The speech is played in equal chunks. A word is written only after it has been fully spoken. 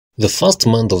The first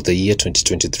month of the year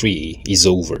 2023 is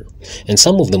over, and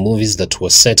some of the movies that were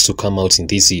set to come out in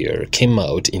this year came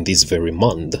out in this very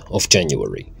month of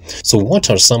January. So what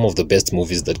are some of the best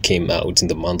movies that came out in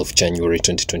the month of January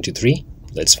 2023?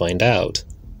 Let's find out.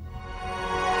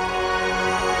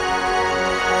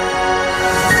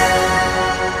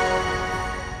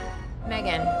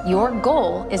 Megan, your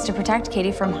goal is to protect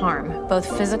Katie from harm,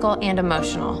 both physical and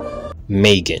emotional.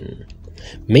 Megan.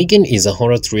 Megan is a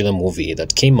horror thriller movie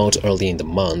that came out early in the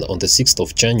month on the 6th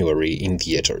of January in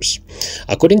theaters.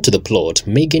 According to the plot,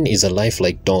 Megan is a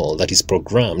lifelike doll that is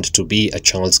programmed to be a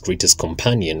child's greatest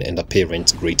companion and a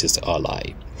parent's greatest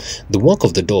ally. The work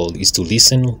of the doll is to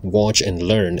listen, watch, and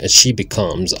learn as she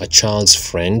becomes a child's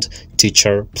friend,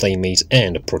 teacher, playmate,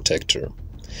 and protector.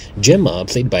 Gemma,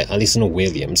 played by Alison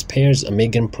Williams, pairs a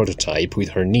Megan prototype with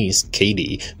her niece,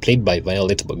 Katie, played by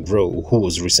Violet Bagro, who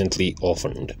was recently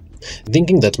orphaned.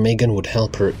 Thinking that Megan would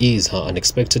help her ease her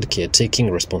unexpected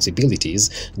caretaking responsibilities,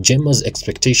 Gemma's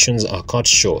expectations are cut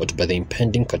short by the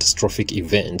impending catastrophic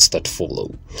events that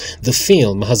follow. The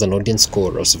film has an audience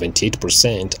score of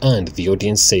 78%, and the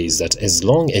audience says that as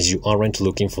long as you aren't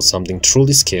looking for something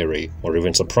truly scary or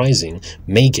even surprising,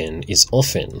 Megan is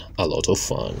often a lot of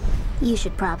fun. You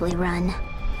should probably run.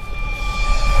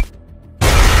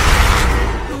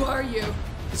 Who are you?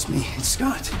 It's me, it's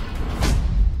Scott.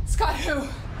 Scott who?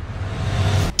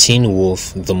 Teen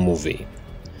Wolf the movie.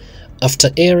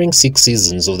 After airing 6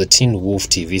 seasons of the Teen Wolf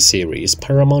TV series,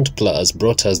 Paramount Plus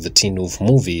brought us the Teen Wolf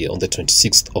movie on the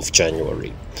 26th of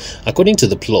January. According to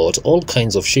the plot, all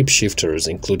kinds of shapeshifters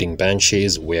including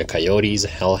banshees, were-coyotes,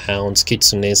 hellhounds,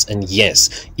 kitsunes, and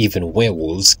yes, even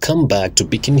werewolves come back to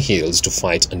Beacon Hills to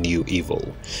fight a new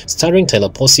evil. Starring Tyler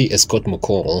Posey as Scott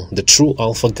McCall, the true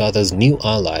alpha gathers new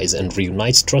allies and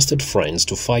reunites trusted friends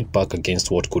to fight back against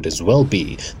what could as well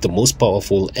be the most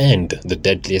powerful and the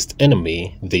deadliest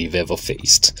enemy they've ever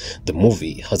faced. The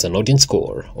movie has an audience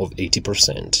score of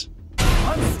 80%.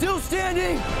 I'm still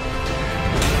standing!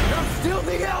 I'm still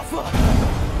the alpha!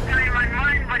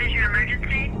 911, what is your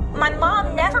emergency? My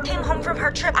mom never came home from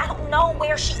her trip. I don't know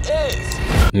where she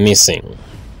is. Missing.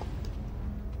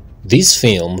 This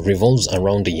film revolves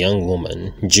around a young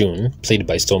woman, June, played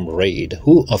by Storm Reid,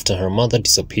 who, after her mother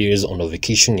disappears on a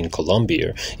vacation in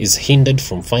Colombia, is hindered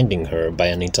from finding her by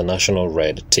an international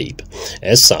red tape.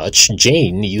 As such,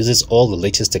 Jane uses all the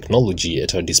latest technology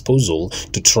at her disposal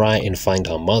to try and find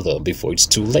her mother before it's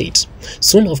too late.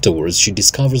 Soon afterwards, she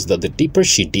discovers that the deeper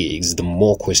she digs, the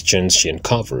more questions she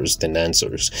uncovers than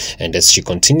answers, and as she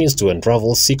continues to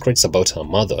unravel secrets about her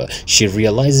mother, she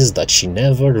realizes that she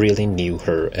never really knew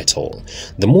her at all.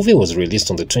 The movie was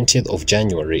released on the 20th of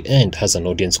January and has an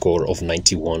audience score of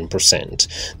 91%.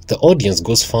 The audience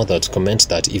goes further to comment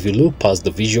that if you look past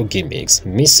the visual gimmicks,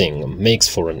 Missing makes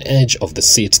for an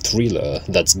edge-of-the-seat thriller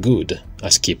that's good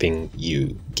at keeping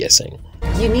you guessing.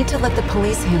 You need to let the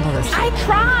police handle this. I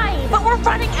tried, but we're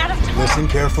running out of time. Listen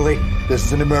carefully. This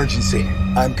is an emergency.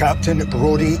 I'm Captain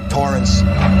Brody Torrance.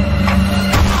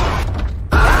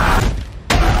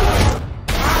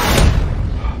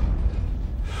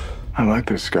 I like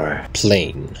this guy.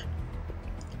 Plane.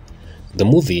 The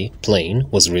movie, Plane,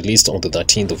 was released on the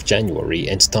 13th of January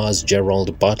and stars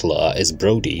Gerald Butler as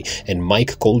Brody and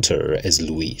Mike Colter as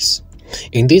Luis.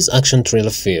 In this action thriller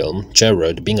film,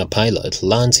 Gerard, being a pilot,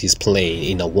 lands his plane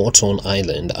in a war-torn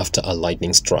island after a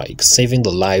lightning strike, saving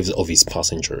the lives of his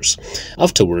passengers.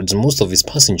 Afterwards, most of his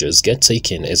passengers get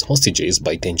taken as hostages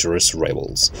by dangerous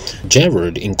rebels.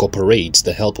 Gerard incorporates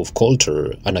the help of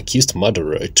Colter, an accused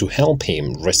murderer, to help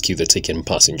him rescue the taken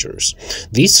passengers.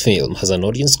 This film has an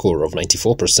audience score of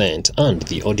 94%, and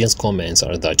the audience comments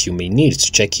are that you may need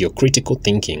to check your critical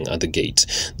thinking at the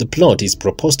gate. The plot is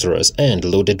preposterous and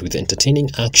loaded with entertainment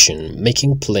action,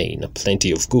 making Plane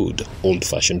plenty of good,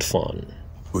 old-fashioned fun.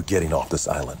 We're getting off this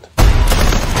island.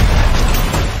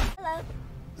 Hello.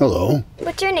 Hello.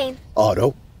 What's your name?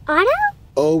 Otto. Otto?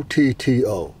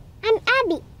 O-T-T-O. I'm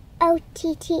Abby.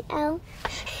 O-T-T-O.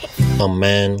 A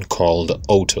Man Called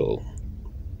Otto.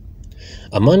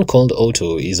 A Man Called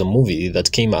Otto is a movie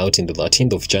that came out in the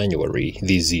 13th of January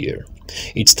this year.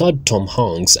 It starred Tom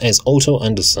Hanks as Otto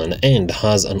Anderson and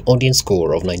has an audience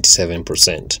score of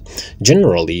 97%.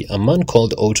 Generally, A Man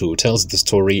Called Otto tells the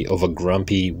story of a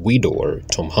grumpy widower,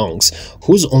 Tom Hanks,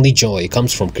 whose only joy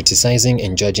comes from criticizing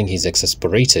and judging his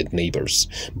exasperated neighbors.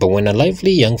 But when a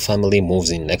lively young family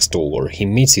moves in next door, he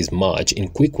meets his match in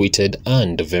quick-witted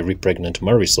and very pregnant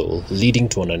Marisol, leading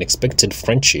to an unexpected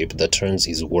friendship that turns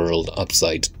his world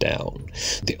upside down.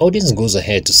 The audience goes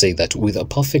ahead to say that with a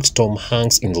perfect Tom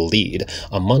Hanks in the lead,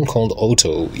 A Man Called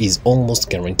Otto is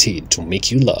almost guaranteed to make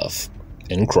you laugh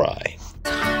and cry.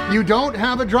 You don't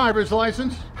have a driver's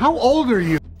license? How old are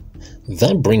you?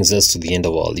 That brings us to the end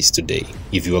of our list today.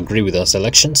 If you agree with our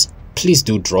selections, please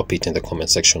do drop it in the comment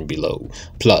section below.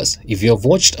 Plus, if you have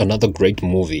watched another great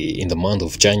movie in the month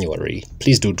of January,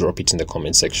 please do drop it in the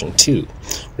comment section too.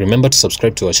 Remember to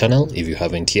subscribe to our channel if you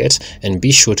haven't yet, and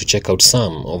be sure to check out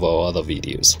some of our other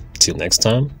videos. Till next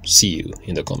time, see you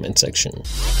in the comment section.